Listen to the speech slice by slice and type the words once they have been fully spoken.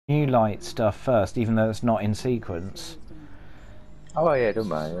new light stuff first, even though it's not in sequence. Oh yeah, don't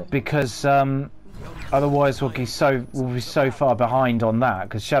mind. Yeah. Because otherwise we'll be so far behind on that.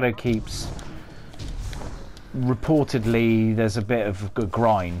 Because Shadow keeps reportedly there's a bit of a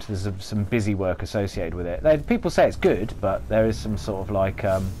grind. There's some busy work associated with it. People say it's good, but there is some sort of like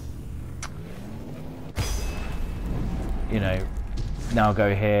you know, now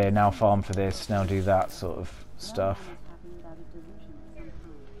go here, now farm for this, now do that sort of stuff.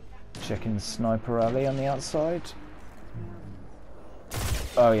 Checking Sniper Alley on the outside.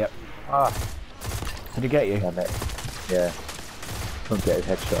 Oh, yeah. Ah. Did he get you? Damn it. Yeah. Couldn't get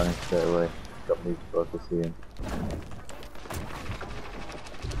his headshot on him straight away. Got me before to see him.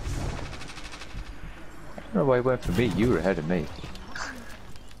 I don't know why he went for me. You were ahead of me.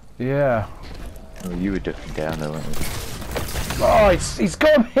 Yeah. Oh, you were ducking down though, weren't you? Oh, he's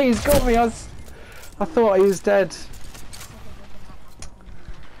got me! He's got me! I thought he was dead.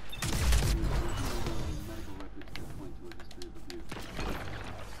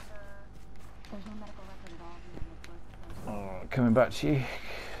 Coming back to you.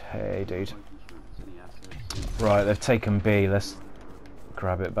 Hey, dude. Right, they've taken B. Let's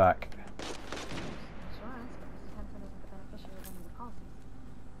grab it back.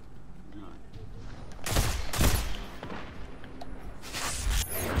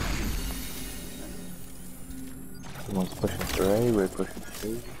 Someone's pushing for A, we're pushing for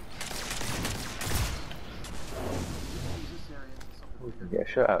B. We can get a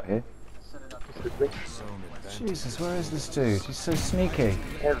shot out here. Jesus, where is this dude? He's so sneaky.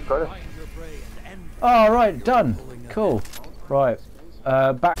 Yeah, we've got him. Oh, right, done. Cool. Right,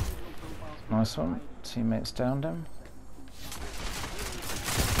 back. Nice one. Teammates downed him.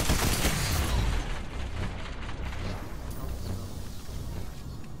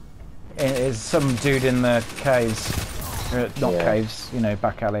 It is some dude in the caves. Not caves, you know,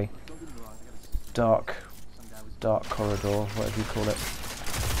 back alley. Dark corridor, whatever you call it.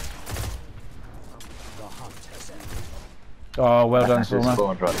 Oh, well done, Soorma.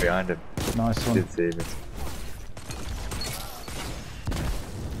 Spawned right behind him. Nice one. Did see him.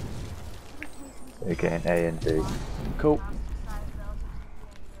 Again, A and D. Cool.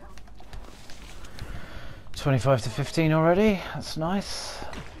 25 to 15 already. That's nice.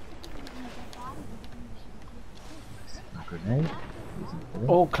 Grenade.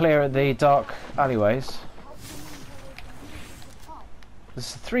 All clear at the dark alleyways.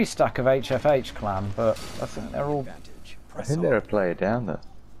 There's a 3 stack of HFH clan, but I think they're all... I think they're a player down there.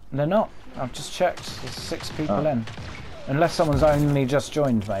 They're not. I've just checked. There's 6 people in. Unless someone's only just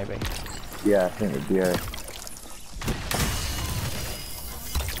joined, maybe. Yeah, I think it'd be a...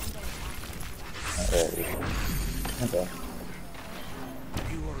 Oh, there it is. Okay.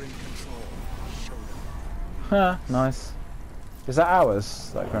 Huh, nice. Is that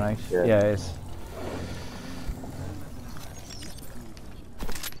ours, that grenade? Yeah. Yeah, it is.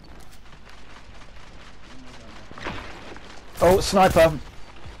 Oh, sniper!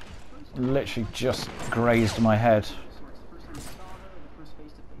 Literally just grazed my head.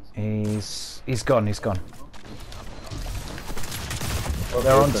 He's gone, he's gone.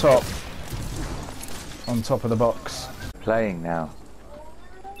 They're on top. On top of the box. Playing now.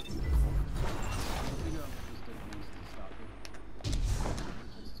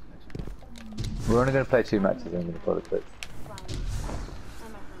 We're only going to play 2 matches and I'm going to call it quits.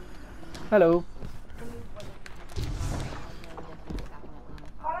 Hello.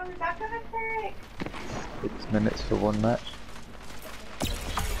 6 minutes for 1 match.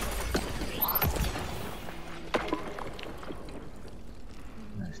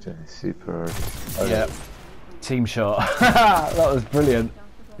 Nice doing super. Yeah. Team shot. That was brilliant.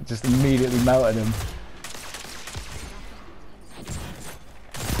 It just immediately melted him.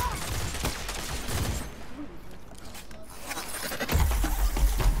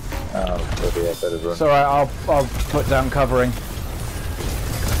 Oh, bloody hell, better run. It's alright, I'll put down covering.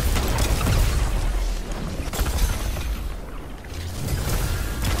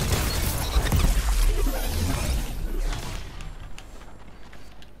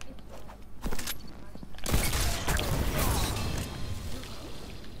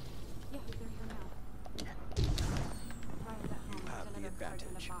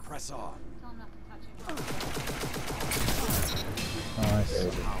 Press on. Nice.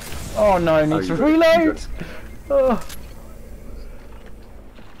 Oh no, I need to reload! Oh.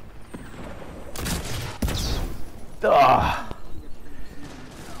 Ah.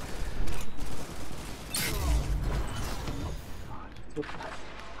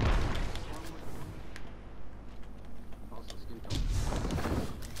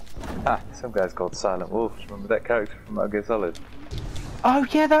 Ah, some guy's called Silent Wolf. Remember that character from Metal Gear Solid? Oh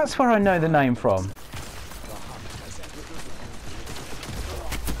yeah, that's where I know the name from.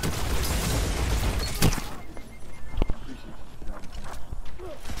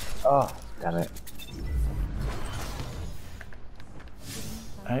 Oh, damn it.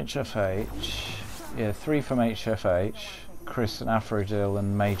 HFH. Yeah, 3 from HFH. Chris and Aphrodil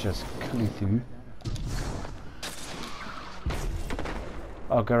and Major Cluthu.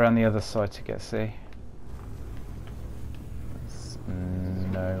 I'll go around the other side to get C. There's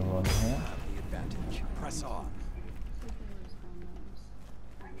no one here. The advantage. Press on.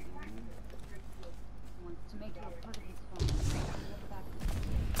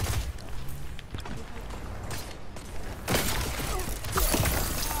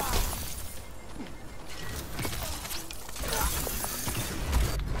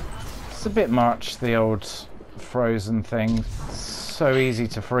 It's a bit much, the old frozen thing. It's so easy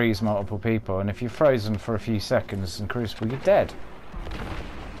to freeze multiple people, and if you're frozen for a few seconds in Crucible, you're dead.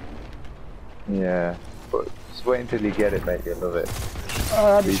 Yeah, but just wait until you get it, mate. You'll love it.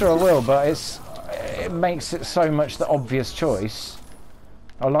 I'm sure I will, but it makes it so much the obvious choice.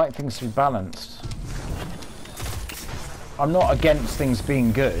 I like things to be balanced. I'm not against things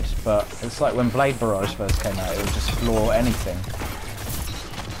being good, but it's like when Blade Barrage first came out, it would just floor anything.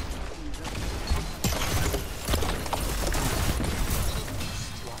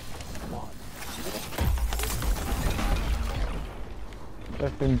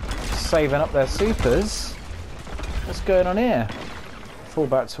 They've been saving up their supers. What's going on here? Fall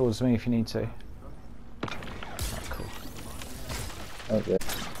back towards me if you need to. Oh, cool. Okay.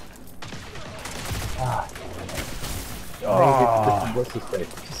 Ah. Oh. What's this thing?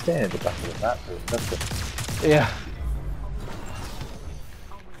 Just stay in the back of the map. That's it. Yeah.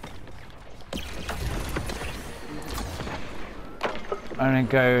 I'm gonna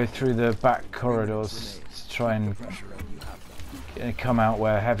go through the back corridors to try and come out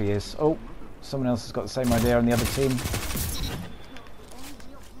where heavy is. Oh, someone else has got the same idea on the other team.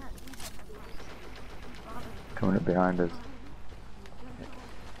 Coming up behind us.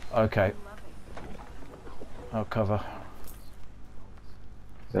 Okay. I'll cover.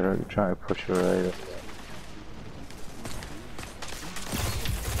 They're trying to push her over.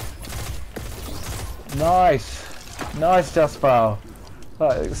 Nice! Nice, Dustbow.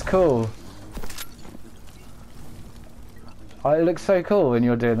 That looks cool. It looks so cool when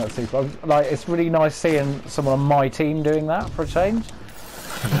you're doing that super. Like, it's really nice seeing someone on my team doing that for a change.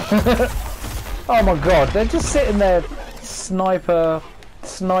 Oh my god, they're just sitting there snipe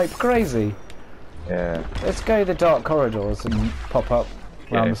crazy. Yeah. Let's go the dark corridors and pop up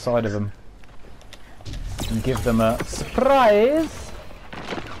around the side of them. And give them a surprise!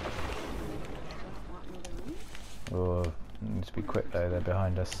 Oh, need to be quick though, they're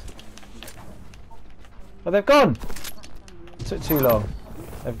behind us. Oh, they've gone! Took too long.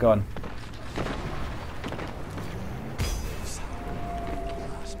 They've gone.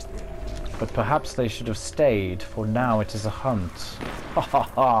 But perhaps they should have stayed, for now it is a hunt. Ha ha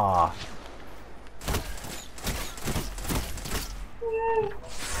ha!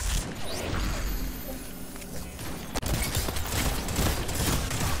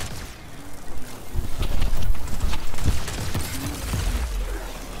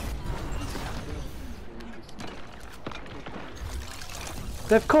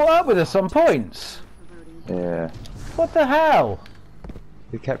 They've caught up with us on points. Yeah. What the hell?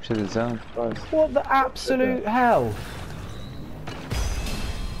 We captured the zone twice. What the absolute hell?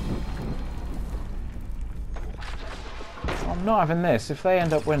 I'm not having this. If they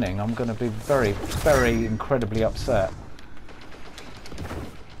end up winning, I'm going to be very, very incredibly upset.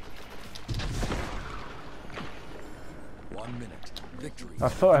 Victory. I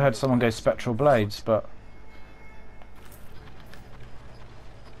thought I heard someone go Spectral Blades, but...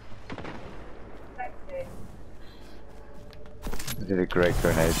 I did a great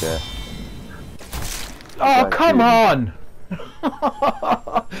grenade there. Oh, come on!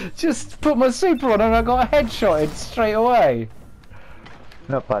 Just put my super on and I got headshotted straight away.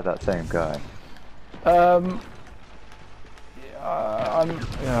 Not by that same guy. I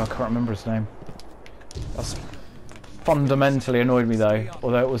can't remember his name. That's fundamentally annoyed me though,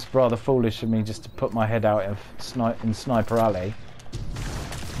 although it was rather foolish of me just to put my head out of in Sniper Alley.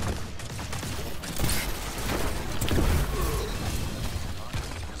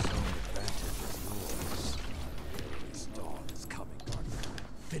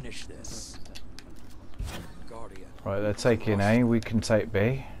 Finish this. Guardian. Right, they're taking A, we can take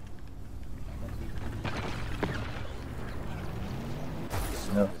B.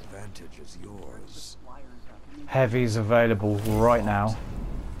 No. Advantage is yours. Heavy's available right now.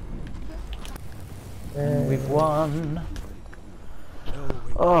 And we've won.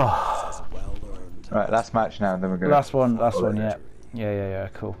 Oh, As well earned. Right, last match now, and then we're going. last one, yeah. Yeah,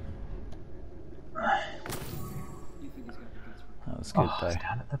 cool. That was good though. It's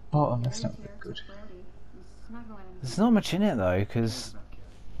down at the bottom. That's not good. There's not much in it though, because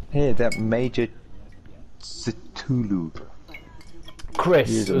Here, that Major Cthulhu.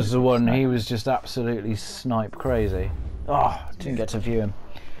 Chris was the one. He was just absolutely snipe crazy. Oh, didn't get to view him.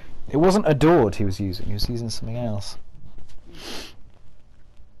 It wasn't Adored he was using. He was using something else.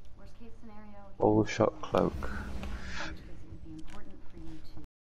 All shot cloak.